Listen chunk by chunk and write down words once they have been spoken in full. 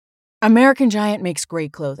American Giant makes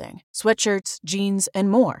great clothing, sweatshirts, jeans, and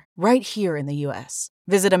more, right here in the U.S.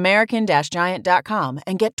 Visit American-Giant.com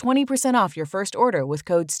and get 20% off your first order with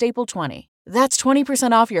code STAPLE20. That's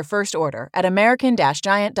 20% off your first order at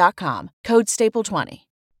American-Giant.com, code STAPLE20.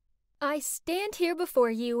 I stand here before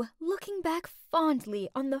you, looking back fondly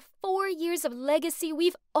on the 4 years of legacy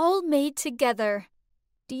we've all made together.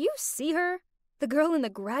 Do you see her? The girl in the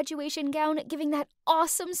graduation gown giving that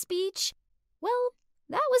awesome speech? Well,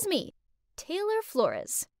 that was me, Taylor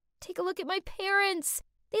Flores. Take a look at my parents.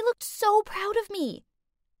 They looked so proud of me.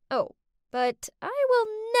 Oh, but I will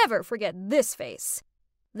never forget this face.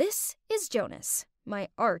 This is Jonas, my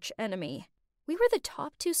arch enemy. We were the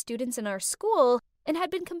top 2 students in our school and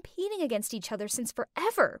had been competing against each other since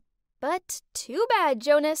forever. But too bad,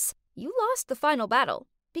 Jonas. You lost the final battle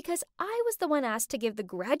because I was the one asked to give the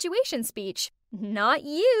graduation speech, not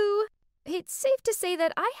you. It's safe to say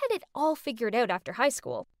that I had it all figured out after high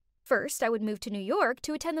school. First, I would move to New York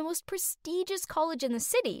to attend the most prestigious college in the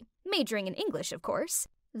city, majoring in English, of course.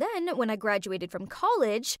 Then, when I graduated from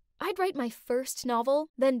college, I'd write my first novel,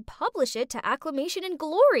 then publish it to acclamation and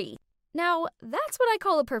glory. Now, that's what I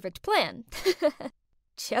call a perfect plan.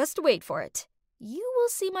 Just wait for it. You will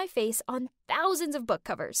see my face on thousands of book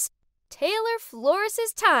covers. Taylor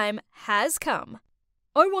Flores' time has come.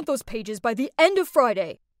 I want those pages by the end of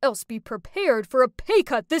Friday. Else be prepared for a pay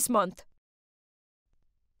cut this month.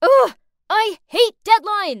 Ugh! I hate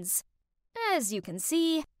deadlines! As you can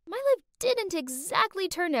see, my life didn't exactly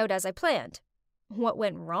turn out as I planned. What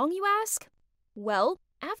went wrong, you ask? Well,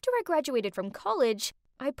 after I graduated from college,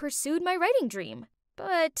 I pursued my writing dream.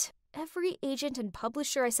 But every agent and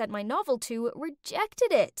publisher I sent my novel to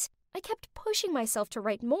rejected it. I kept pushing myself to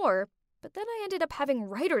write more, but then I ended up having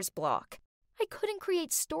writer's block. I couldn't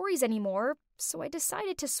create stories anymore, so I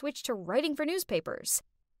decided to switch to writing for newspapers.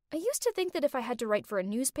 I used to think that if I had to write for a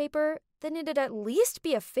newspaper, then it'd at least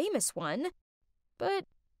be a famous one. But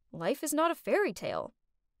life is not a fairy tale.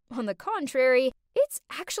 On the contrary, it's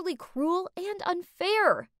actually cruel and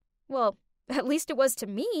unfair. Well, at least it was to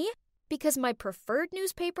me, because my preferred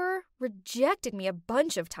newspaper rejected me a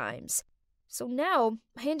bunch of times. So now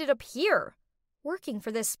I ended up here, working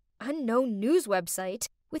for this unknown news website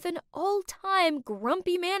with an all-time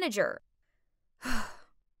grumpy manager.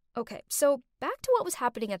 Okay, so back to what was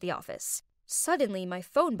happening at the office. Suddenly, my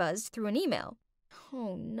phone buzzed through an email.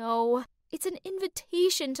 Oh no, it's an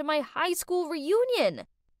invitation to my high school reunion.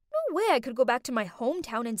 No way I could go back to my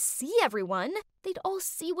hometown and see everyone. They'd all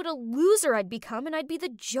see what a loser I'd become and I'd be the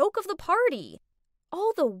joke of the party.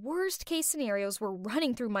 All the worst-case scenarios were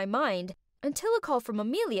running through my mind until a call from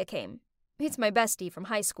Amelia came. It's my bestie from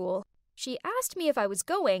high school. She asked me if I was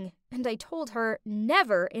going, and I told her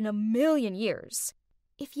never in a million years.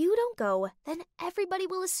 If you don't go, then everybody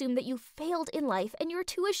will assume that you failed in life and you're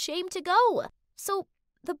too ashamed to go. So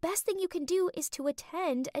the best thing you can do is to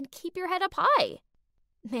attend and keep your head up high.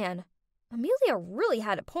 Man, Amelia really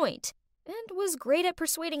had a point, and was great at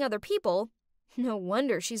persuading other people. No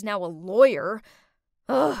wonder she's now a lawyer.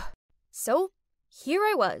 Ugh. So here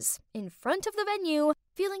I was, in front of the venue,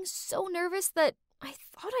 feeling so nervous that I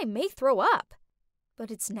thought I may throw up.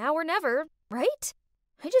 But it's now or never, right?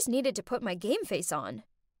 I just needed to put my game face on.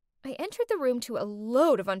 I entered the room to a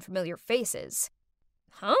load of unfamiliar faces.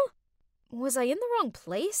 Huh? Was I in the wrong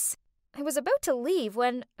place? I was about to leave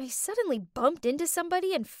when I suddenly bumped into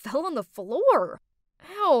somebody and fell on the floor.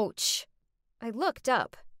 Ouch! I looked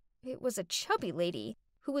up. It was a chubby lady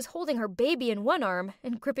who was holding her baby in one arm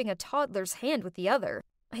and gripping a toddler's hand with the other.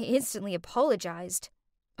 I instantly apologized.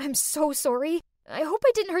 I'm so sorry. I hope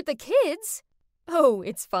I didn't hurt the kids. Oh,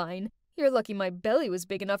 it's fine. You're lucky my belly was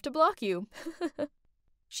big enough to block you.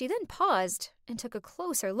 She then paused and took a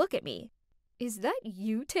closer look at me. Is that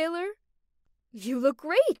you, Taylor? You look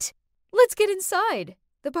great. Let's get inside.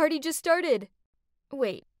 The party just started.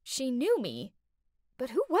 Wait, she knew me.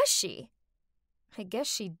 But who was she? I guess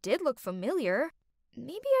she did look familiar.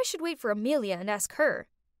 Maybe I should wait for Amelia and ask her,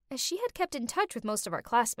 as she had kept in touch with most of our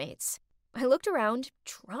classmates. I looked around,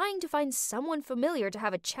 trying to find someone familiar to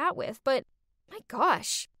have a chat with, but my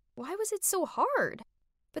gosh, why was it so hard?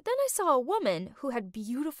 But then I saw a woman who had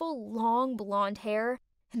beautiful, long blonde hair,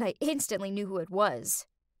 and I instantly knew who it was.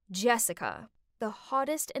 Jessica, the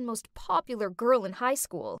hottest and most popular girl in high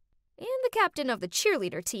school, and the captain of the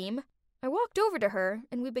cheerleader team. I walked over to her,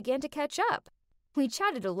 and we began to catch up. We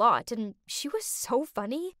chatted a lot, and she was so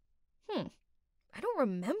funny. I don't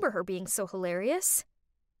remember her being so hilarious.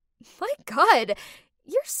 My God,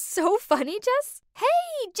 you're so funny, Jess.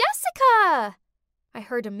 Hey, Jessica! I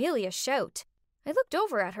heard Amelia shout. I looked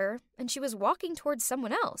over at her, and she was walking towards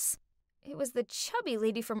someone else. It was the chubby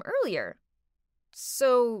lady from earlier.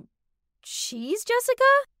 So, She's Jessica?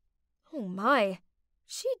 Oh my,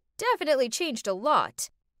 she definitely changed a lot.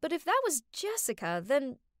 But if that was Jessica,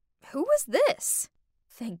 then who was this?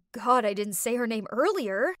 Thank God I didn't say her name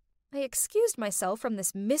earlier. I excused myself from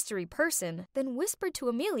this mystery person, then whispered to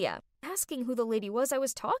Amelia, asking who the lady was I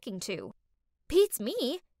was talking to. Beats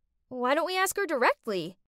me. Why don't we ask her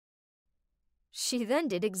directly? She then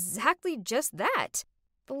did exactly just that.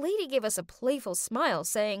 The lady gave us a playful smile,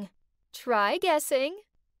 saying, "Try guessing.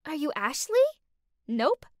 Are you Ashley?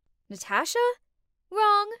 Nope. Natasha?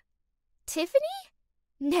 Wrong. Tiffany?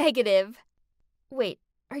 Negative. Wait,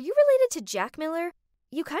 are you related to Jack Miller?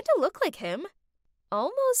 You kinda look like him."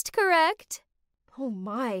 Almost correct. Oh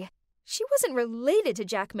my, she wasn't related to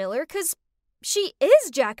Jack Miller, 'cause she is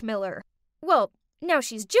Jack Miller. Well, now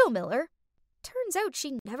she's Jill Miller. Turns out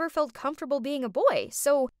she never felt comfortable being a boy,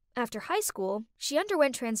 so after high school, she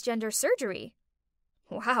underwent transgender surgery.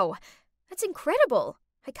 Wow, that's incredible.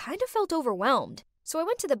 I kind of felt overwhelmed, so I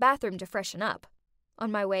went to the bathroom to freshen up.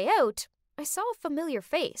 On my way out, I saw a familiar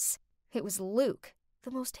face. It was Luke,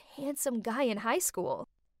 the most handsome guy in high school.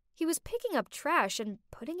 He was picking up trash and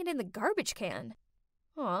putting it in the garbage can.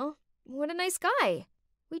 Aw, what a nice guy.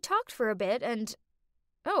 We talked for a bit and...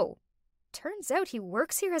 Oh, turns out he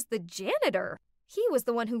works here as the janitor. He was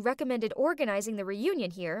the one who recommended organizing the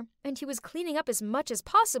reunion here, and he was cleaning up as much as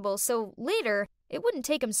possible so later it wouldn't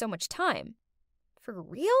take him so much time. For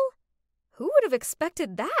real? Who would have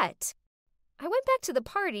expected that? I went back to the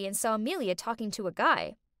party and saw Amelia talking to a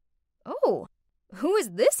guy. Oh, who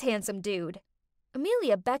is this handsome dude?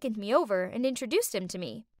 Amelia beckoned me over and introduced him to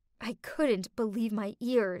me. I couldn't believe my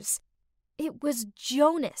ears. It was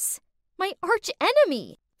Jonas, my arch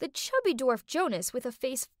enemy. The chubby dwarf Jonas with a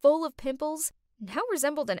face full of pimples now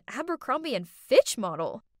resembled an Abercrombie & Fitch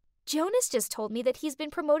model. Jonas just told me that he's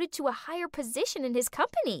been promoted to a higher position in his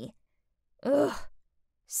company. Ugh,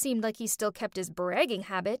 seemed like he still kept his bragging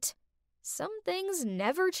habit. Some things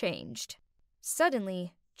never changed.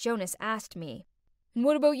 Suddenly, Jonas asked me, "And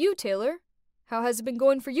what about you, Taylor? How has it been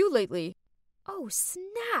going for you lately?" Oh,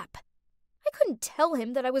 snap! I couldn't tell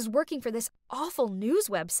him that I was working for this awful news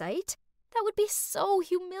website. That would be so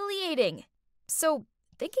humiliating. So,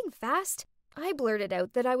 thinking fast, I blurted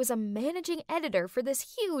out that I was a managing editor for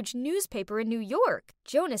this huge newspaper in New York.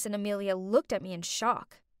 Jonas and Amelia looked at me in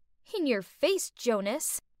shock. In your face,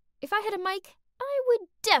 Jonas. If I had a mic, I would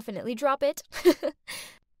definitely drop it.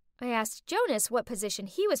 I asked Jonas what position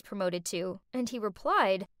he was promoted to, and he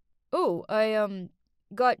replied, "Oh, I,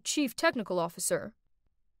 got Chief Technical Officer."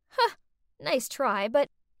 Huh, nice try, but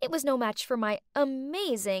it was no match for my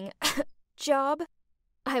amazing job.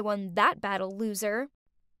 I won that battle, loser.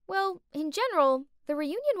 Well, in general, the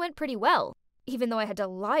reunion went pretty well, even though I had to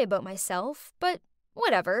lie about myself, but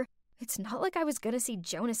whatever. It's not like I was gonna see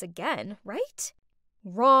Jonas again, right?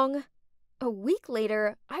 Wrong. A week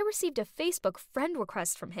later, I received a Facebook friend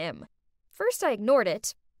request from him. First, I ignored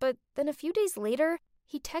it, but then a few days later,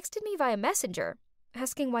 he texted me via Messenger,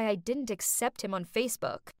 asking why I didn't accept him on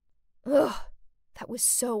Facebook. Ugh, that was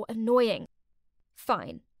so annoying.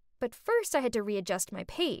 Fine, but first I had to readjust my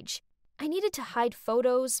page. I needed to hide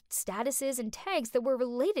photos, statuses, and tags that were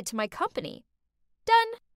related to my company.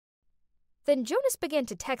 Done. Then Jonas began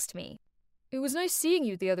to text me. "It was nice seeing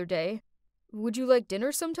you the other day. Would you like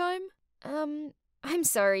dinner sometime?" I'm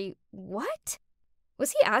sorry, what?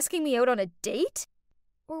 Was he asking me out on a date?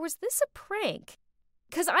 Or was this a prank?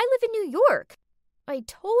 'Cause I live in New York. I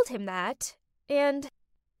told him that, and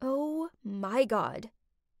oh my God,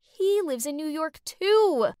 he lives in New York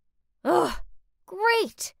too. Ugh,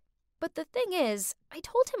 great. But the thing is, I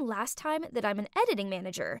told him last time that I'm an editing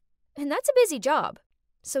manager, and that's a busy job.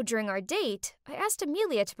 So during our date, I asked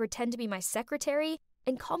Amelia to pretend to be my secretary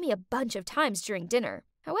and call me a bunch of times during dinner.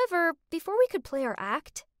 However, before we could play our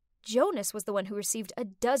act, Jonas was the one who received a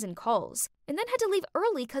dozen calls and then had to leave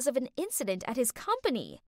early because of an incident at his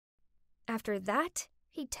company. After that,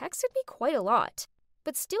 he texted me quite a lot,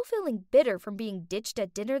 but still feeling bitter from being ditched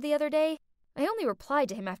at dinner the other day, I only replied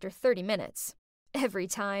to him after 30 minutes. Every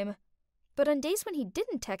time. But on days when he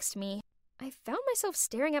didn't text me, I found myself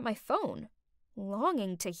staring at my phone,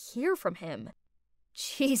 longing to hear from him.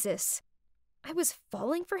 Jesus. I was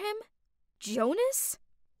falling for him? Jonas?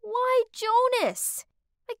 Why Jonas?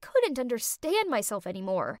 I couldn't understand myself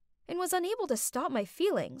anymore and was unable to stop my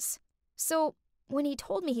feelings. So, when he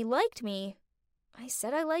told me he liked me, I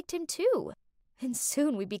said I liked him too. And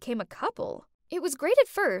soon we became a couple. It was great at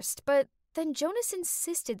first, but then Jonas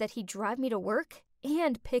insisted that he drive me to work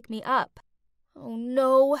and pick me up. Oh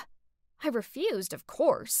no. I refused, of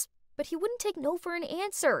course, but he wouldn't take no for an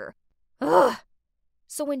answer. Ugh.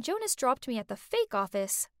 So when Jonas dropped me at the fake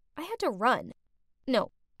office, I had to run.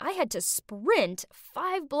 No, I had to sprint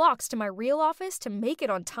 5 blocks to my real office to make it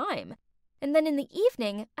on time. And then in the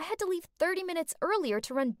evening, I had to leave 30 minutes earlier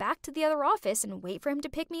to run back to the other office and wait for him to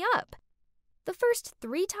pick me up. The first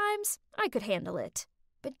 3 times, I could handle it.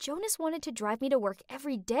 But Jonas wanted to drive me to work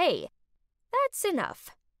every day. That's enough.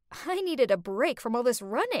 I needed a break from all this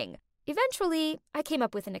running. Eventually, I came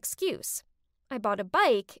up with an excuse. I bought a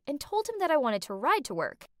bike and told him that I wanted to ride to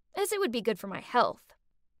work, as it would be good for my health.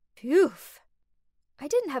 Phew. I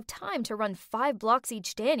didn't have time to run 5 blocks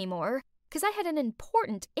each day anymore, because I had an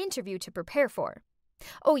important interview to prepare for.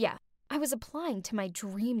 Oh yeah, I was applying to my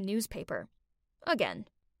dream newspaper. Again,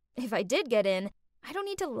 if I did get in, I don't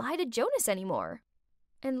need to lie to Jonas anymore.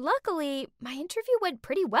 And luckily, my interview went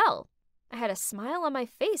pretty well. I had a smile on my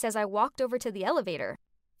face as I walked over to the elevator.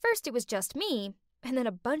 First it was just me, and then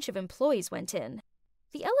a bunch of employees went in.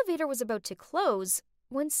 The elevator was about to close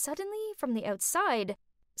when suddenly, from the outside,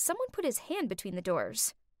 someone put his hand between the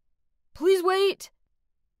doors. "Please wait!"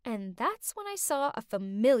 And that's when I saw a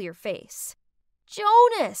familiar face.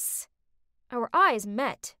 Jonas! Our eyes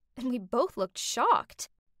met, and we both looked shocked.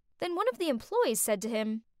 Then one of the employees said to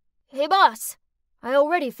him, "Hey boss, I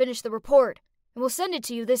already finished the report, and we'll send it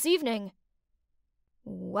to you this evening."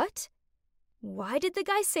 What? Why did the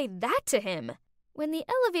guy say that to him? When the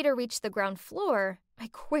elevator reached the ground floor, I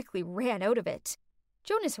quickly ran out of it.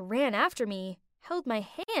 Jonas ran after me, held my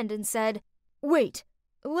hand, and said, "Wait,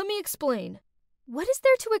 let me explain." What is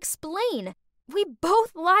there to explain? We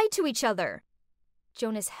both lied to each other.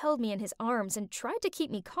 Jonas held me in his arms and tried to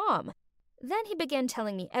keep me calm. Then he began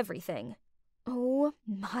telling me everything. Oh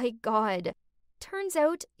my God. Turns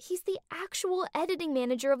out he's the actual editing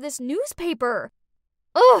manager of this newspaper.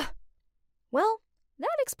 Ugh! Well,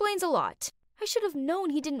 that explains a lot. I should have known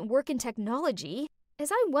he didn't work in technology,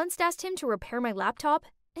 as I once asked him to repair my laptop,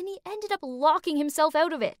 and he ended up locking himself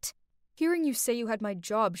out of it. Hearing you say you had my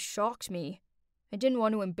job shocked me. I didn't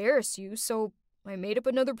want to embarrass you, so I made up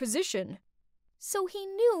another position. So he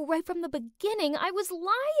knew right from the beginning I was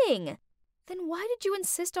lying. Then why did you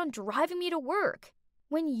insist on driving me to work,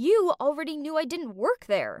 when you already knew I didn't work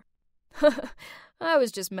there? I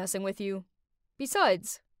was just messing with you.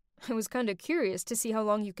 Besides, I was kinda curious to see how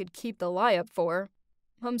long you could keep the lie up for.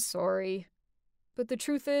 I'm sorry. But the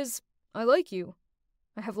truth is, I like you.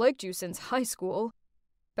 I have liked you since high school.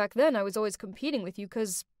 Back then, I was always competing with you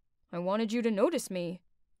because I wanted you to notice me.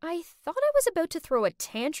 I thought I was about to throw a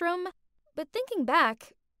tantrum, but thinking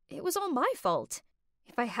back, it was all my fault.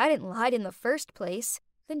 If I hadn't lied in the first place,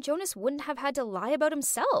 then Jonas wouldn't have had to lie about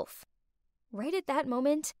himself. Right at that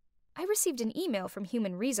moment, I received an email from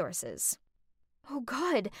Human Resources. Oh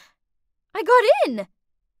God, I got in!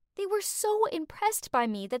 They were so impressed by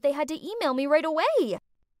me that they had to email me right away.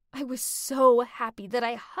 I was so happy that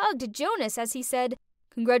I hugged Jonas as he said,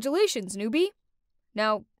 "Congratulations, newbie.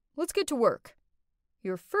 Now, let's get to work.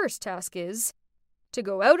 Your first task is to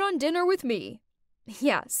go out on dinner with me."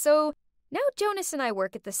 Yeah, so now Jonas and I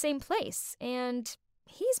work at the same place, and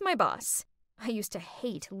he's my boss. I used to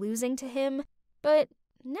hate losing to him, but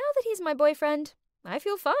now that he's my boyfriend, I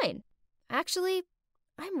feel fine. Actually,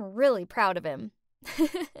 I'm really proud of him.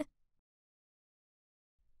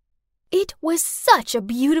 It was such a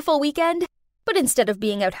beautiful weekend, but instead of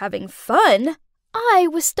being out having fun, I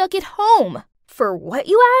was stuck at home. For what,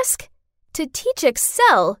 you ask? To teach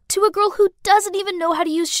Excel to a girl who doesn't even know how to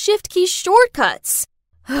use Shift key shortcuts.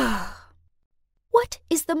 What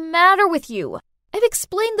is the matter with you? I've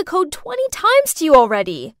explained the code 20 times to you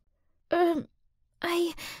already. I'm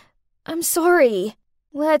sorry.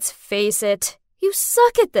 Let's face it, you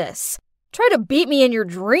suck at this. Try to beat me in your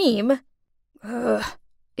dream.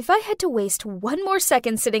 If I had to waste one more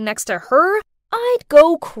second sitting next to her, I'd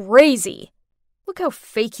go crazy. Look how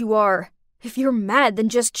fake you are. If you're mad, then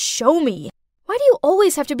just show me. Why do you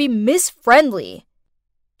always have to be Miss Friendly?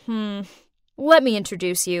 Let me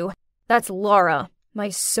introduce you. That's Laura, my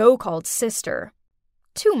so-called sister.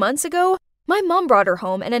 2 months ago, my mom brought her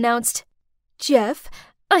home and announced, "Jeff,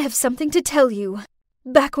 I have something to tell you.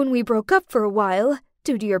 Back when we broke up for a while,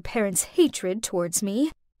 due to your parents' hatred towards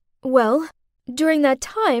me, well, during that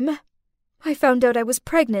time, I found out I was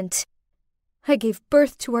pregnant. I gave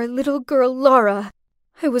birth to our little girl, Laura.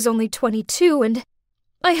 I was only 22 and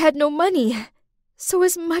I had no money, so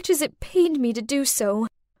as much as it pained me to do so,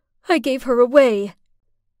 I gave her away.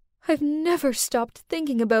 I've never stopped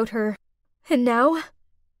thinking about her, and now,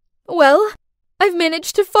 well, I've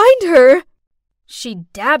managed to find her." She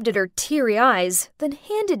dabbed at her teary eyes, then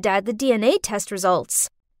handed Dad the DNA test results.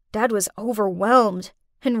 Dad was overwhelmed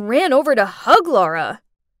and ran over to hug Laura.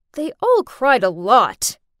 They all cried a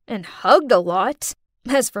lot and hugged a lot.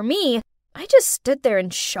 As for me, I just stood there in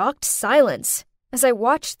shocked silence, as I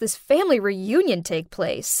watched this family reunion take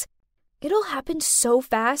place. It all happened so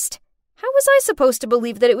fast. How was I supposed to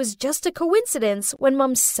believe that it was just a coincidence when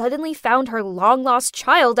Mom suddenly found her long-lost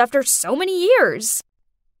child after so many years?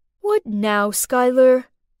 "What now, Skylar?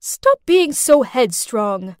 Stop being so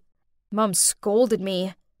headstrong." Mom scolded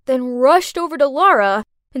me, then rushed over to Laura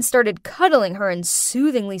and started cuddling her and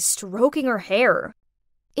soothingly stroking her hair.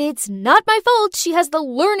 "It's not my fault she has the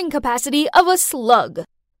learning capacity of a slug.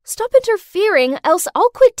 Stop interfering, else I'll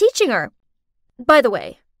quit teaching her. By the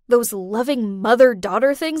way, those loving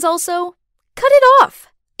mother-daughter things also? Cut it off!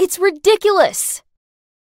 It's ridiculous!"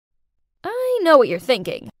 I know what you're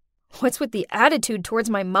thinking. What's with the attitude towards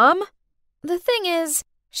my mom? The thing is,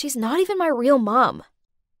 she's not even my real mom.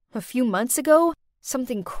 A few months ago,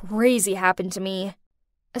 something crazy happened to me.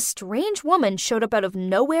 A strange woman showed up out of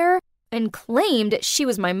nowhere and claimed she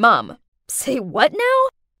was my mom. Say what now?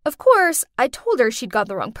 Of course, I told her she'd got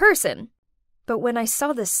the wrong person. But when I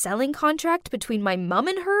saw the selling contract between my mom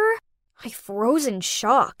and her, I froze in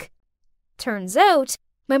shock. Turns out,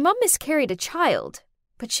 my mom miscarried a child,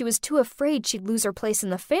 but she was too afraid she'd lose her place in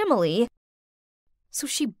the family, so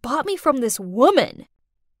she bought me from this woman.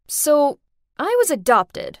 So, I was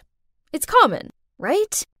adopted. It's common,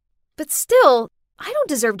 right? But still, I don't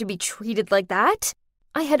deserve to be treated like that.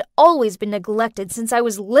 I had always been neglected since I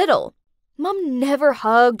was little. Mom never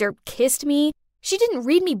hugged or kissed me. She didn't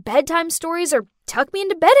read me bedtime stories or tuck me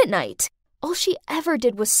into bed at night. All she ever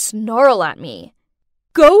did was snarl at me.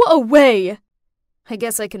 "Go away!" I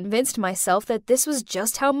guess I convinced myself that this was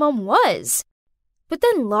just how Mom was. But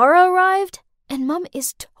then Laura arrived, and Mom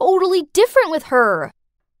is totally different with her.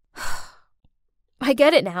 I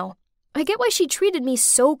get it now. I get why she treated me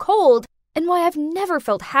so cold and why I've never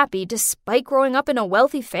felt happy despite growing up in a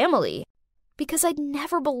wealthy family. Because I'd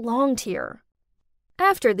never belonged here.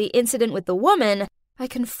 After the incident with the woman, I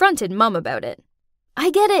confronted Mom about it. "I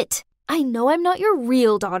get it. I know I'm not your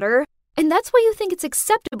real daughter, and that's why you think it's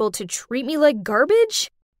acceptable to treat me like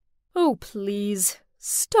garbage?" "Oh, please,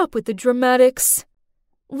 stop with the dramatics."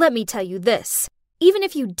 "Let me tell you this. Even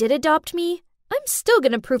if you did adopt me, I'm still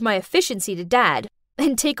going to prove my efficiency to Dad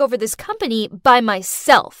and take over this company by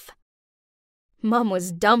myself." Mom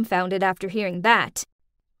was dumbfounded after hearing that.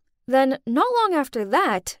 Then, not long after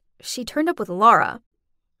that, she turned up with Laura.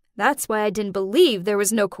 That's why I didn't believe there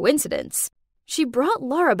was no coincidence. She brought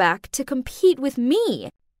Laura back to compete with me.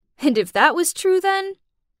 And if that was true then,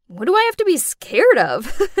 what do I have to be scared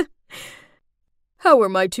of? "How are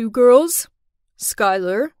my two girls?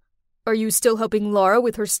 Skylar, are you still helping Laura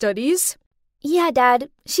with her studies?" "Yeah,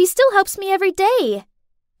 Dad. She still helps me every day.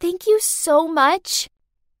 Thank you so much."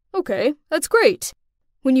 "Okay, that's great.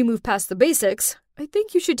 When you move past the basics, I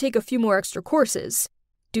think you should take a few more extra courses.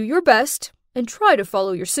 Do your best and try to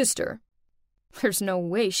follow your sister." There's no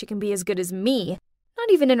way she can be as good as me,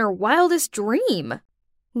 not even in her wildest dream.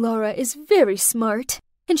 "Laura is very smart,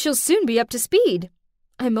 and she'll soon be up to speed.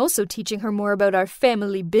 I'm also teaching her more about our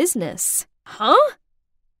family business." Huh?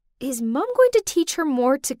 Is Mom going to teach her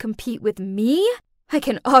more to compete with me? I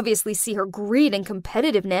can obviously see her greed and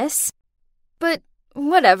competitiveness. But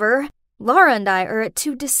whatever. Laura and I are at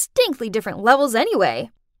two distinctly different levels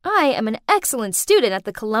anyway. I am an excellent student at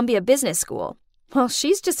the Columbia Business School, while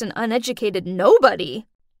she's just an uneducated nobody.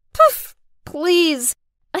 Poof! Please!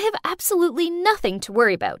 I have absolutely nothing to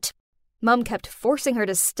worry about. Mom kept forcing her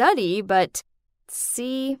to study, but...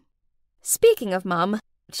 See? Speaking of Mom,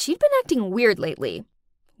 she'd been acting weird lately.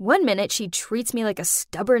 One minute she treats me like a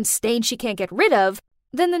stubborn stain she can't get rid of,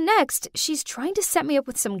 then the next she's trying to set me up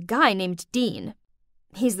with some guy named Dean.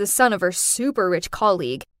 He's the son of her super rich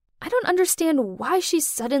colleague. I don't understand why she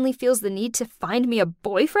suddenly feels the need to find me a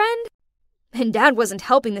boyfriend. And Dad wasn't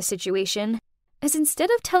helping the situation, as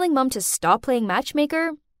instead of telling Mom to stop playing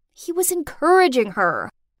matchmaker, he was encouraging her.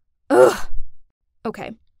 Ugh.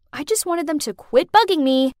 Okay, I just wanted them to quit bugging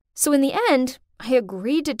me, so in the end, I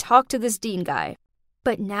agreed to talk to this Dean guy.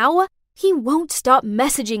 But now, he won't stop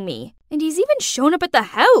messaging me, and he's even shown up at the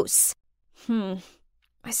house.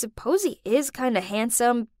 I suppose he is kinda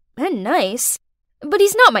handsome and nice, but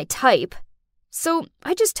he's not my type. So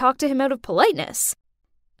I just talked to him out of politeness.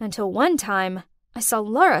 Until one time, I saw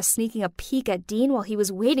Laura sneaking a peek at Dean while he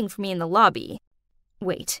was waiting for me in the lobby.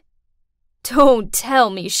 Wait. Don't tell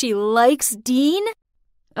me she likes Dean?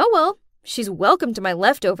 Oh well, she's welcome to my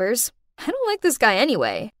leftovers. I don't like this guy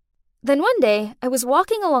anyway. Then one day, I was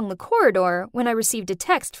walking along the corridor when I received a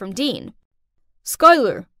text from Dean.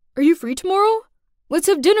 "Skylar, are you free tomorrow? Let's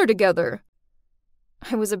have dinner together."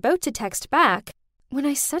 I was about to text back when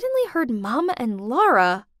I suddenly heard Mom and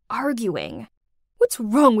Laura arguing. "What's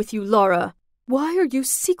wrong with you, Laura? Why are you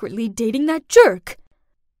secretly dating that jerk?"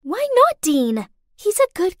 "Why not, Dean? He's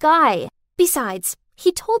a good guy. Besides,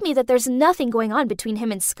 he told me that there's nothing going on between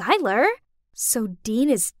him and Skylar. So Dean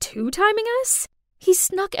is two-timing us? He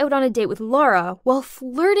snuck out on a date with Laura while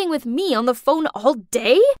flirting with me on the phone all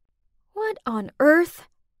day? What on earth?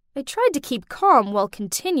 I tried to keep calm while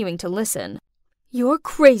continuing to listen. You're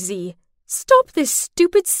crazy. Stop this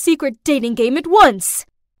stupid secret dating game at once.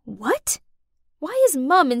 What? Why is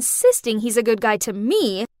Mom insisting he's a good guy to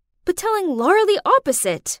me, but telling Laura the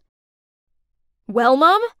opposite? Well,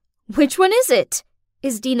 Mom, which one is it?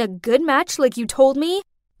 Is Dean a good match like you told me,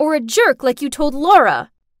 or a jerk like you told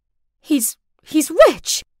Laura? He's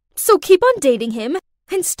rich, so keep on dating him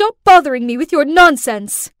and stop bothering me with your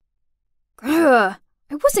nonsense. Ugh,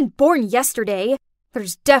 I wasn't born yesterday.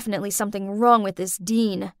 There's definitely something wrong with this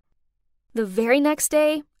Dean. The very next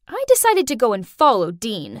day, I decided to go and follow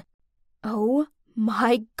Dean. Oh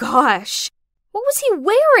my gosh! What was he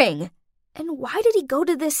wearing? And why did he go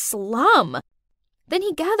to this slum? Then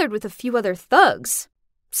he gathered with a few other thugs.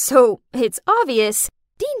 So, it's obvious,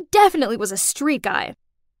 Dean definitely was a street guy.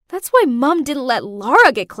 That's why Mom didn't let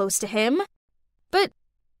Laura get close to him. But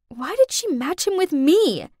why did she match him with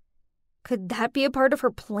me? Could that be a part of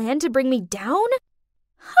her plan to bring me down?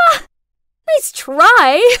 Ha! Nice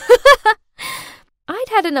try! I'd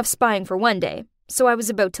had enough spying for one day, so I was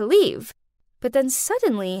about to leave. But then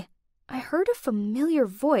suddenly, I heard a familiar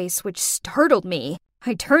voice which startled me.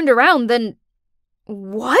 I turned around, then...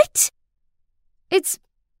 What? It's...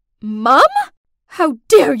 Mom? How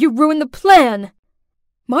dare you ruin the plan!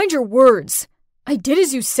 Mind your words. I did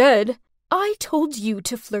as you said. I told you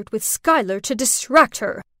to flirt with Skylar to distract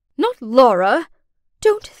her, not Laura.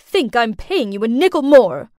 Don't think I'm paying you a nickel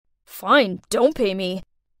more. Fine, don't pay me.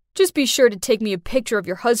 Just be sure to take me a picture of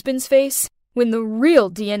your husband's face when the real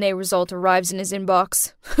DNA result arrives in his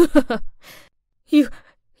inbox. You...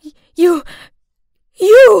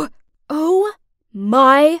 Oh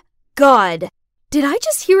my God. Did I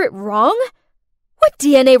just hear it wrong? What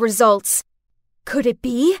DNA results? Could it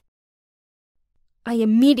be? I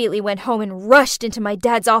immediately went home and rushed into my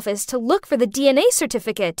dad's office to look for the DNA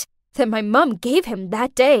certificate that my mom gave him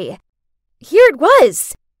that day. Here it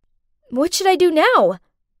was! What should I do now?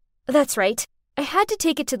 That's right, I had to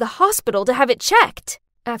take it to the hospital to have it checked.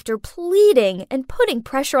 After pleading and putting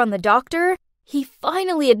pressure on the doctor, he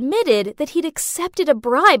finally admitted that he'd accepted a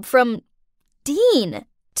bribe from Dean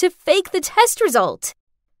to fake the test result.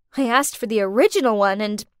 I asked for the original one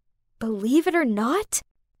and, believe it or not,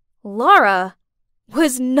 Laura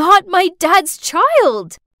was not my dad's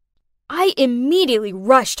child. I immediately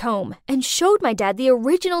rushed home and showed my dad the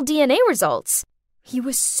original DNA results. He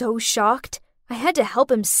was so shocked, I had to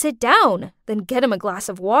help him sit down, then get him a glass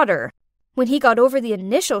of water. When he got over the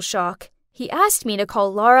initial shock, he asked me to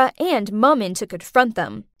call Laura and Mum in to confront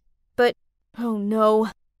them. But, oh no,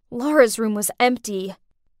 Laura's room was empty.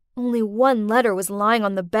 Only one letter was lying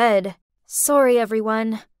on the bed. Sorry,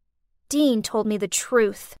 everyone. Dean told me the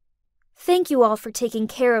truth. Thank you all for taking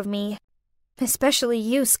care of me. Especially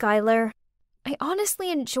you, Skylar. I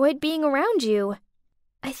honestly enjoyed being around you.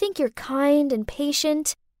 I think you're kind and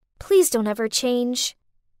patient. Please don't ever change.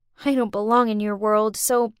 I don't belong in your world,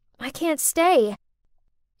 so I can't stay.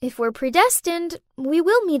 If we're predestined, we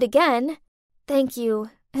will meet again. Thank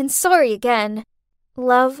you, and sorry again.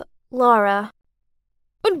 Love, Laura.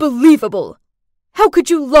 Unbelievable! How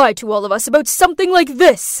could you lie to all of us about something like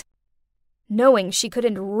this? Knowing she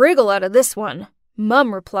couldn't wriggle out of this one,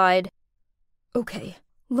 Mum replied, Okay,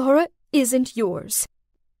 Laura isn't yours.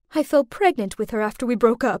 I fell pregnant with her after we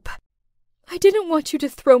broke up. I didn't want you to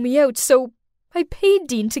throw me out, so I paid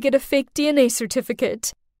Dean to get a fake DNA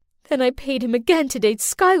certificate. Then I paid him again to date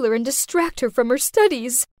Skylar and distract her from her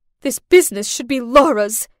studies. This business should be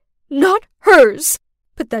Laura's, not hers.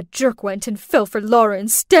 But that jerk went and fell for Laura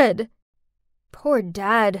instead. Poor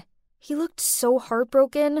Dad. He looked so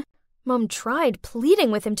heartbroken. Mom tried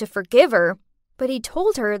pleading with him to forgive her, but he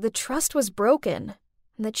told her the trust was broken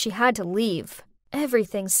and that she had to leave.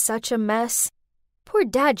 Everything's such a mess. Poor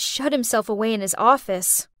Dad shut himself away in his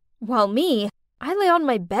office, while me, I lay on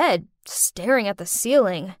my bed, staring at the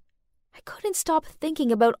ceiling. I couldn't stop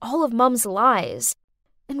thinking about all of Mom's lies.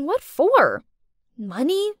 And what for?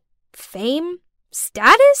 Money? Fame?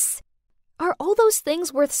 Status? Are all those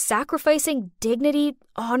things worth sacrificing dignity,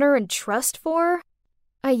 honor, and trust for?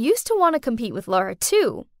 I used to want to compete with Laura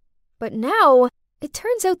too, but now it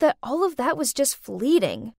turns out that all of that was just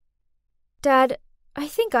fleeting. Dad, I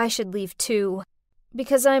think I should leave too,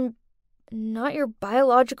 because I'm not your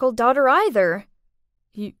biological daughter either.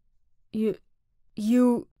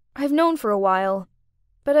 I've known for a while,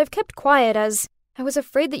 but I've kept quiet as I was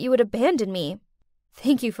afraid that you would abandon me.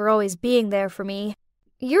 Thank you for always being there for me.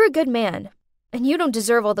 You're a good man, and you don't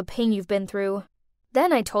deserve all the pain you've been through."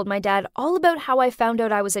 Then I told my dad all about how I found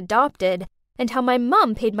out I was adopted and how my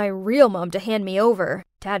mom paid my real mom to hand me over.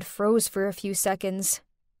 Dad froze for a few seconds,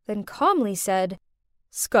 then calmly said,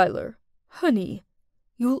 "Skylar, honey,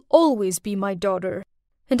 you'll always be my daughter,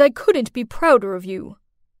 and I couldn't be prouder of you.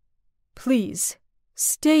 Please,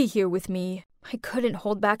 stay here with me." I couldn't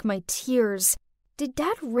hold back my tears. Did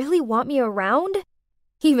Dad really want me around?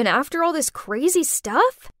 Even after all this crazy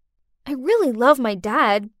stuff? I really love my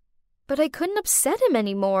dad, but I couldn't upset him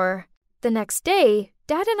anymore. The next day,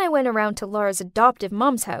 Dad and I went around to Laura's adoptive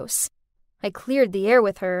mom's house. I cleared the air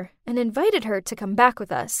with her and invited her to come back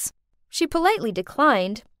with us. She politely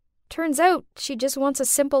declined. Turns out she just wants a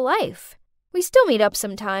simple life. We still meet up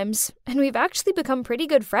sometimes, and we've actually become pretty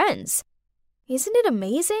good friends. Isn't it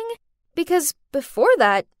amazing? Because before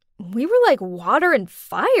that, we were like water and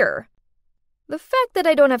fire. The fact that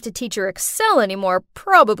I don't have to teach her Excel anymore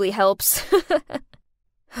probably helps.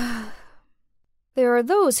 There are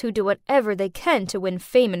those who do whatever they can to win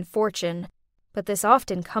fame and fortune, but this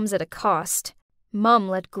often comes at a cost. Mom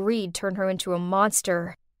let greed turn her into a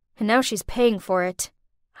monster, and now she's paying for it.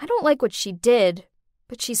 I don't like what she did,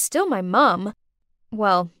 but she's still my mom.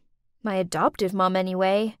 Well, my adoptive mom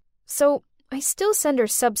anyway. So I still send her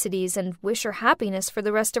subsidies and wish her happiness for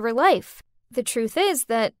the rest of her life. The truth is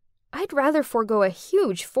that I'd rather forego a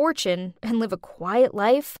huge fortune and live a quiet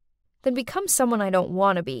life than become someone I don't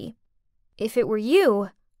want to be. If it were you,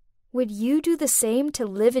 would you do the same to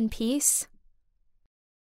live in peace?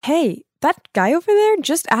 "Hey, that guy over there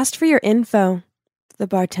just asked for your info," the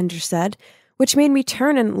bartender said, which made me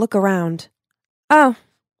turn and look around. "Oh,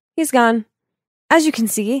 he's gone. As you can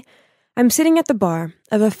see, I'm sitting at the bar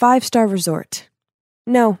of a 5-star resort.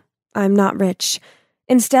 No, I'm not rich.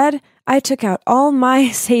 Instead, I took out all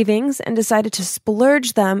my savings and decided to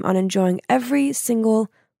splurge them on enjoying every single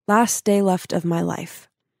last day left of my life.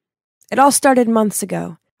 It all started months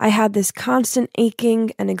ago. I had this constant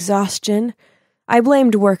aching and exhaustion. I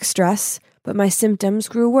blamed work stress, but my symptoms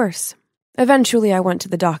grew worse. Eventually, I went to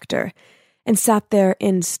the doctor and sat there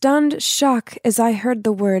in stunned shock as I heard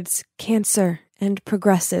the words cancer and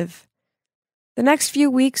progressive. The next few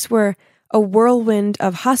weeks were a whirlwind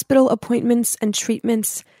of hospital appointments and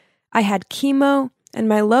treatments. I had chemo, and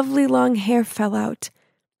my lovely long hair fell out.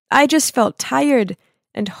 I just felt tired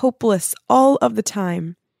and hopeless all of the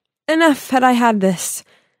time. Enough had I had this.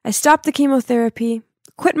 I stopped the chemotherapy,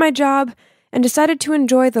 quit my job, and decided to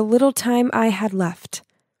enjoy the little time I had left.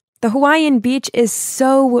 The Hawaiian beach is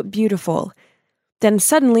so beautiful. Then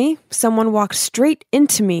suddenly, someone walked straight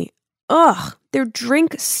into me. Ugh, their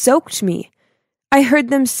drink soaked me. I heard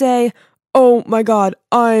them say, "Oh my God,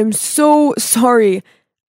 I'm so sorry."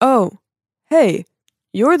 "Oh, hey,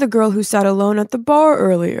 you're the girl who sat alone at the bar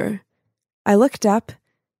earlier." I looked up,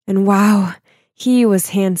 and wow, he was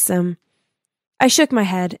handsome. I shook my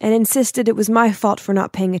head and insisted it was my fault for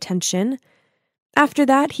not paying attention. After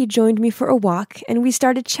that, he joined me for a walk, and we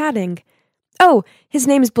started chatting. Oh, his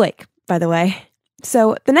name's Blake, by the way.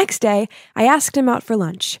 So the next day, I asked him out for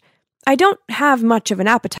lunch. I don't have much of an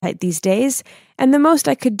appetite these days, and the most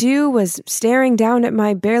I could do was staring down at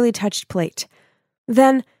my barely touched plate.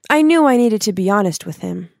 Then I knew I needed to be honest with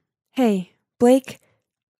him. "Hey, Blake,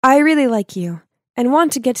 I really like you and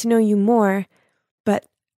want to get to know you more, but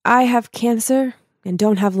I have cancer and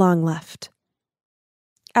don't have long left."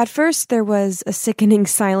 At first, there was a sickening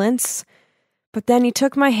silence, but then he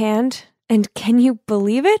took my hand, and can you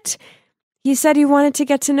believe it? He said he wanted to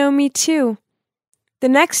get to know me too. The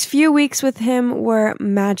next few weeks with him were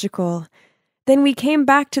magical. Then we came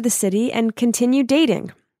back to the city and continued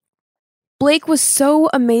dating. Blake was so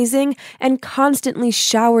amazing and constantly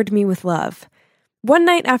showered me with love. One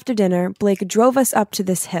night after dinner, Blake drove us up to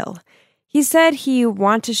this hill. He said he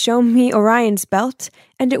wanted to show me Orion's belt,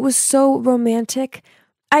 and it was so romantic.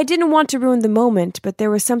 I didn't want to ruin the moment, but there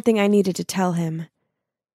was something I needed to tell him.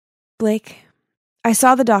 "Blake, I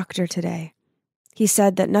saw the doctor today. He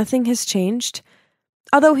said that nothing has changed.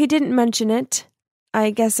 Although he didn't mention it,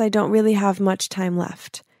 I guess I don't really have much time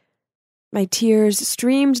left." My tears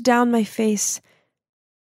streamed down my face.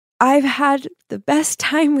 "I've had the best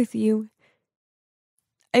time with you.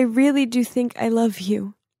 I really do think I love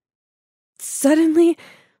you." Suddenly,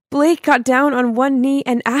 Blake got down on one knee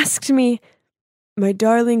and asked me, "My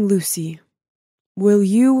darling Lucy, will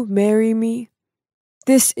you marry me?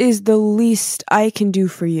 This is the least I can do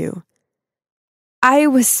for you." I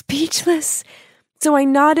was speechless, so I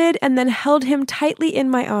nodded and then held him tightly in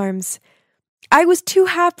my arms. I was too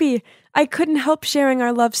happy. I couldn't help sharing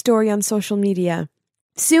our love story on social media.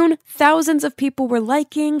 Soon, thousands of people were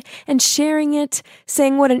liking and sharing it,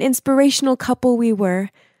 saying what an inspirational couple we were.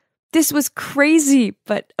 This was crazy,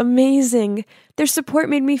 but amazing. Their support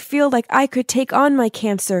made me feel like I could take on my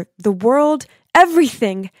cancer, the world,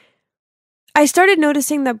 everything. I started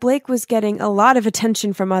noticing that Blake was getting a lot of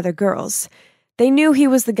attention from other girls. They knew he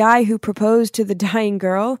was the guy who proposed to the dying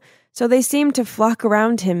girl, so they seemed to flock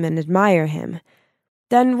around him and admire him.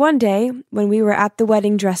 Then one day, when we were at the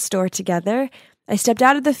wedding dress store together, I stepped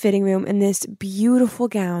out of the fitting room in this beautiful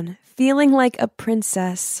gown, feeling like a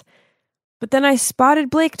princess. But then I spotted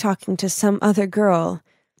Blake talking to some other girl.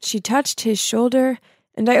 She touched his shoulder,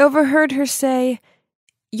 and I overheard her say,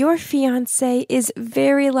 "Your fiancé is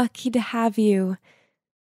very lucky to have you."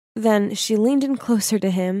 Then she leaned in closer to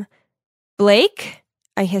him. "Blake?"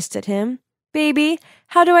 I hissed at him. "Baby,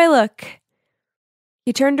 how do I look?"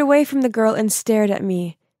 He turned away from the girl and stared at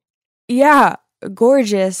me. "Yeah,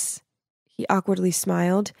 gorgeous," he awkwardly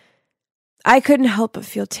smiled. I couldn't help but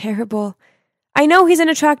feel terrible. I know he's an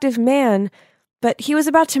attractive man, but he was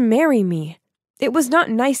about to marry me. It was not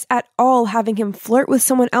nice at all having him flirt with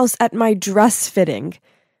someone else at my dress fitting.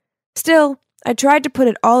 Still, I tried to put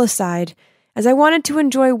it all aside, as I wanted to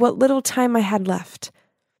enjoy what little time I had left.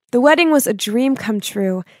 The wedding was a dream come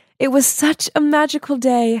true. It was such a magical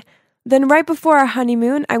day. Then right before our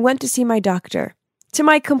honeymoon, I went to see my doctor. To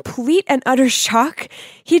my complete and utter shock,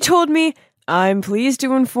 he told me, "I'm pleased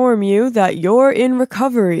to inform you that you're in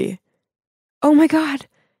recovery." Oh my God.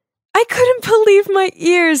 I couldn't believe my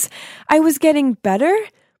ears. I was getting better.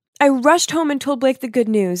 I rushed home and told Blake the good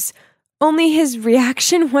news. Only his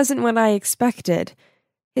reaction wasn't what I expected.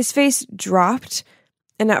 His face dropped,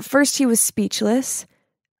 and at first he was speechless.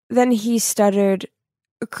 Then he stuttered,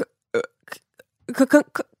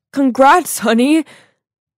 "Congrats, honey."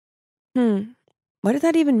 What did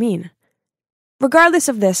that even mean? Regardless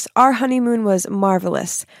of this, our honeymoon was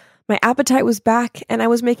marvelous. My appetite was back, and I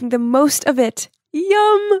was making the most of it.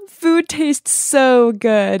 Yum! Food tastes so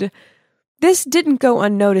good. This didn't go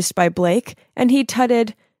unnoticed by Blake, and he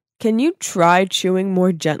tutted, "Can you try chewing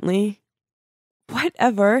more gently?"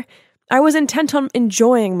 Whatever. I was intent on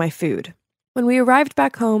enjoying my food. When we arrived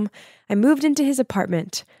back home, I moved into his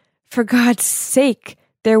apartment. For God's sake,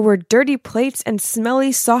 there were dirty plates and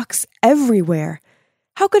smelly socks everywhere.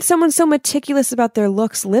 How could someone so meticulous about their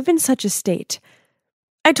looks live in such a state?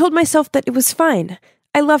 I told myself that it was fine.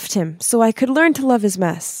 I loved him, so I could learn to love his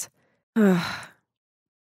mess.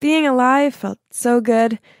 Being alive felt so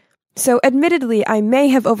good. So admittedly, I may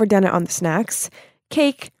have overdone it on the snacks.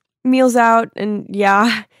 Cake, meals out, and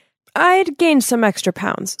yeah, I'd gained some extra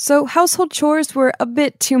pounds, so household chores were a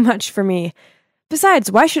bit too much for me.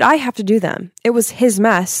 Besides, why should I have to do them? It was his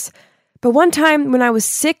mess. But one time, when I was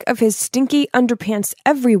sick of his stinky underpants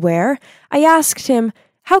everywhere, I asked him,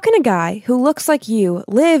 "How can a guy who looks like you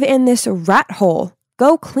live in this rat hole?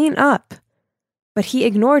 Go clean up." But he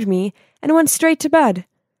ignored me and went straight to bed.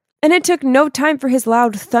 And it took no time for his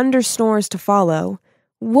loud thunder snores to follow.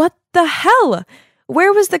 What the hell?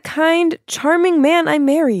 Where was the kind, charming man I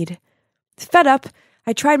married? Fed up,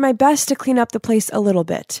 I tried my best to clean up the place a little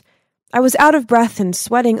bit. I was out of breath and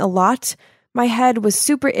sweating a lot. My head was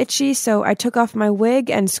super itchy, so I took off my wig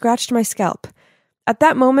and scratched my scalp. At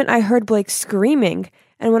that moment, I heard Blake screaming,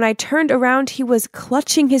 and when I turned around, he was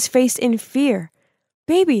clutching his face in fear.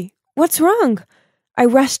 "Baby, what's wrong?" I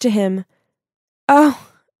rushed to him. "Oh,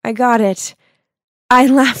 I got it." I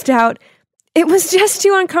laughed out. "It was just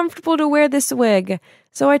too uncomfortable to wear this wig,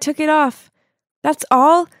 so I took it off. That's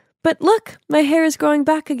all, but look, my hair is growing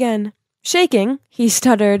back again." Shaking, he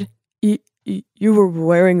stuttered, You were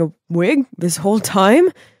wearing a wig this whole time?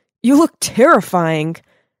 You look terrifying."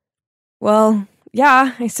 "Well,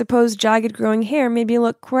 yeah, I suppose jagged growing hair made me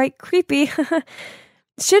look quite creepy."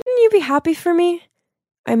 "Shouldn't you be happy for me?"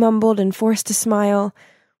 I mumbled and forced a smile,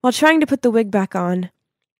 while trying to put the wig back on.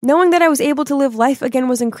 Knowing that I was able to live life again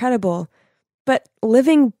was incredible. But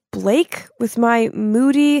living Blake with my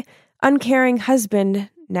moody, uncaring husband,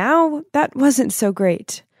 now that wasn't so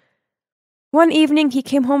great. One evening, he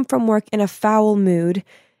came home from work in a foul mood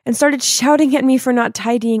and started shouting at me for not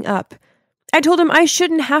tidying up. I told him I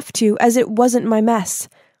shouldn't have to, as it wasn't my mess.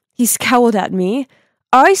 He scowled at me.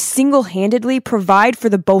 "I single-handedly provide for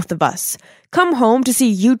the both of us. Come home to see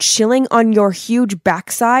you chilling on your huge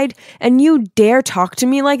backside, and you dare talk to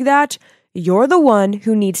me like that? You're the one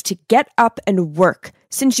who needs to get up and work,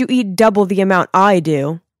 since you eat double the amount I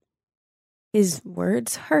do." His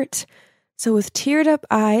words hurt. So with teared-up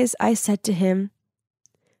eyes, I said to him,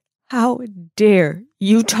 "How dare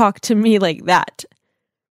you talk to me like that?"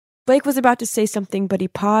 Blake was about to say something, but he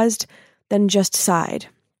paused, then just sighed.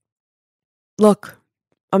 "Look,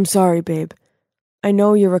 I'm sorry, babe. I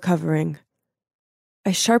know you're recovering."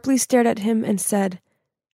 I sharply stared at him and said,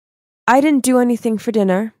 "I didn't do anything for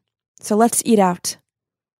dinner. so let's eat out.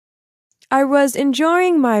 I was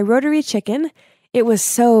enjoying my rotary chicken. It was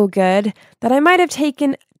so good that I might have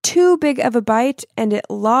taken too big of a bite and it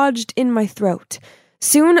lodged in my throat.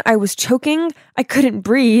 Soon I was choking. I couldn't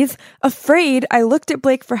breathe. Afraid, I looked at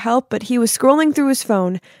Blake for help, but he was scrolling through his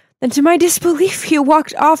phone. Then to my disbelief, he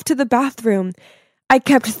walked off to the bathroom. I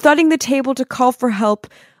kept thudding the table to call for help.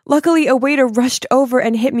 Luckily, a waiter rushed over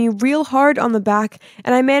and hit me real hard on the back,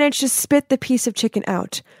 and I managed to spit the piece of chicken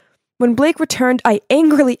out. When Blake returned, I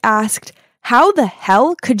angrily asked, "How the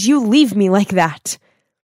hell could you leave me like that?"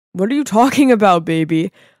 "What are you talking about,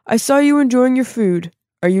 baby? I saw you enjoying your food.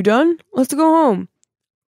 Are you done? Let's go home."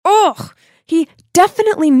 Ugh! He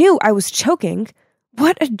definitely knew I was choking.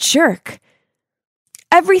 What a jerk.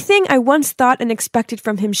 Everything I once thought and expected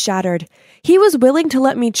from him shattered. He was willing to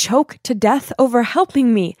let me choke to death over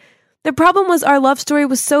helping me. The problem was our love story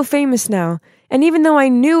was so famous now, and even though I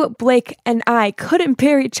knew Blake and I couldn't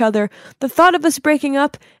bear each other, the thought of us breaking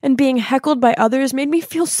up and being heckled by others made me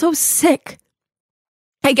feel so sick.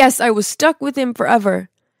 I guess I was stuck with him forever.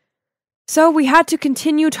 So we had to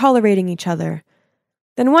continue tolerating each other.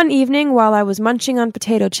 Then one evening, while I was munching on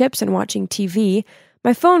potato chips and watching TV,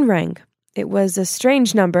 my phone rang. It was a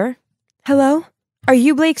strange number. "Hello? Are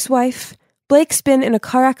you Blake's wife? Blake's been in a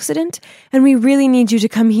car accident, and we really need you to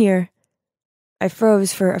come here." I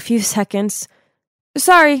froze for a few seconds.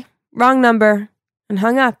 "Sorry, wrong number," and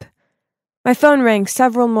hung up. My phone rang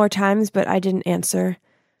several more times, but I didn't answer.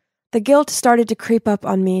 The guilt started to creep up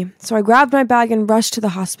on me, so I grabbed my bag and rushed to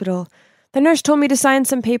the hospital. The nurse told me to sign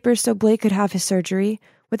some papers so Blake could have his surgery.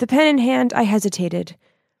 With a pen in hand, I hesitated.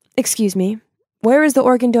 "Excuse me, where is the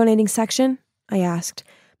organ donating section?" I asked.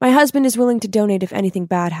 "My husband is willing to donate if anything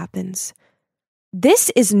bad happens." "This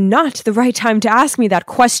is not the right time to ask me that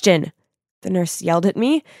question," the nurse yelled at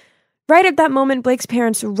me. Right at that moment, Blake's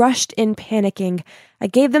parents rushed in panicking. I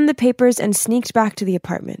gave them the papers and sneaked back to the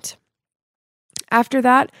apartment. After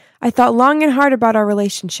that, I thought long and hard about our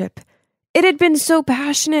relationship. It had been so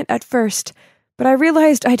passionate at first, but I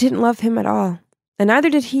realized I didn't love him at all, and neither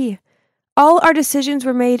did he. All our decisions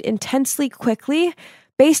were made intensely quickly,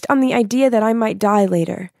 based on the idea that I might die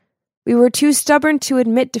later. We were too stubborn to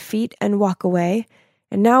admit defeat and walk away,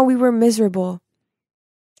 and now we were miserable.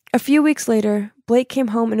 A few weeks later, Blake came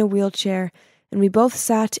home in a wheelchair, and we both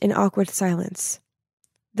sat in awkward silence.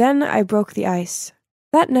 Then I broke the ice.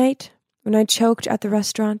 That night, when I choked at the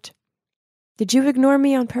restaurant, "Did you ignore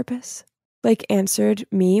me on purpose?" Blake answered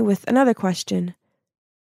me with another question.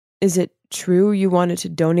 "Is it true you wanted to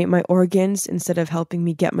donate my organs instead of helping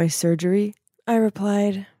me get my surgery?" I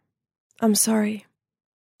replied, "I'm sorry.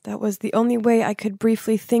 That was the only way I could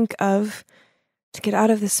briefly think of to get out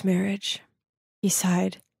of this marriage." He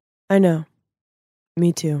sighed. "I know.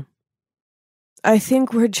 Me too. I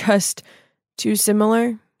think we're just too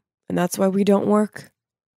similar, and that's why we don't work."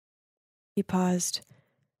 He paused.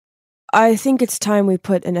 "I think it's time we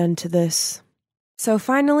put an end to this." So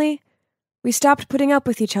finally, we stopped putting up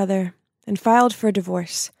with each other and filed for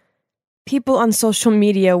divorce. People on social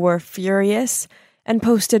media were furious and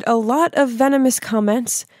posted a lot of venomous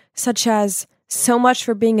comments, such as, "So much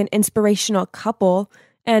for being an inspirational couple,"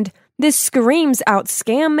 and "This screams out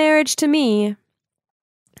scam marriage to me."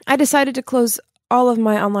 I decided to close all of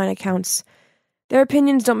my online accounts. Their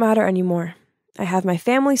opinions don't matter anymore. I have my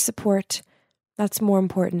family's support. That's more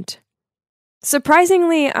important.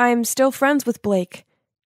 Surprisingly, I'm still friends with Blake.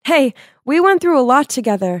 Hey, we went through a lot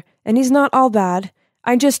together, and he's not all bad.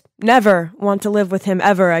 I just never want to live with him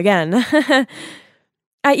ever again.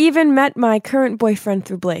 I even met my current boyfriend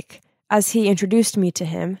through Blake, as he introduced me to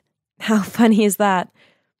him. How funny is that?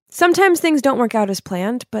 Sometimes things don't work out as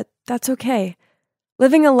planned, but that's okay.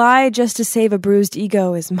 Living a lie just to save a bruised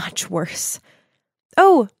ego is much worse.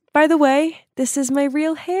 Oh, by the way, this is my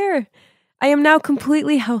real hair. I am now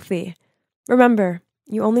completely healthy. Remember,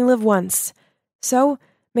 you only live once, so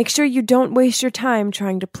make sure you don't waste your time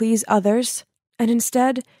trying to please others, and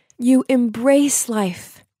instead, you embrace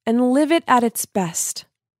life and live it at its best.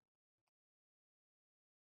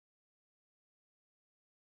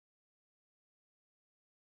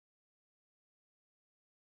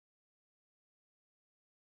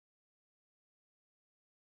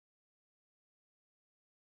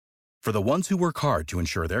 For the ones who work hard to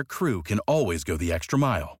ensure their crew can always go the extra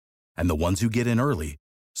mile, and the ones who get in early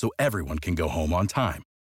so everyone can go home on time,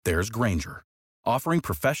 there's Grainger, offering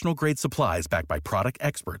professional-grade supplies backed by product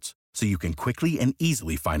experts so you can quickly and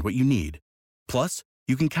easily find what you need. Plus,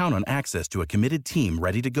 you can count on access to a committed team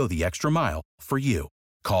ready to go the extra mile for you.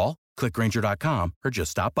 Call, click Grainger.com, or just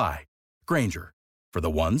stop by. Grainger, for the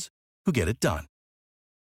ones who get it done.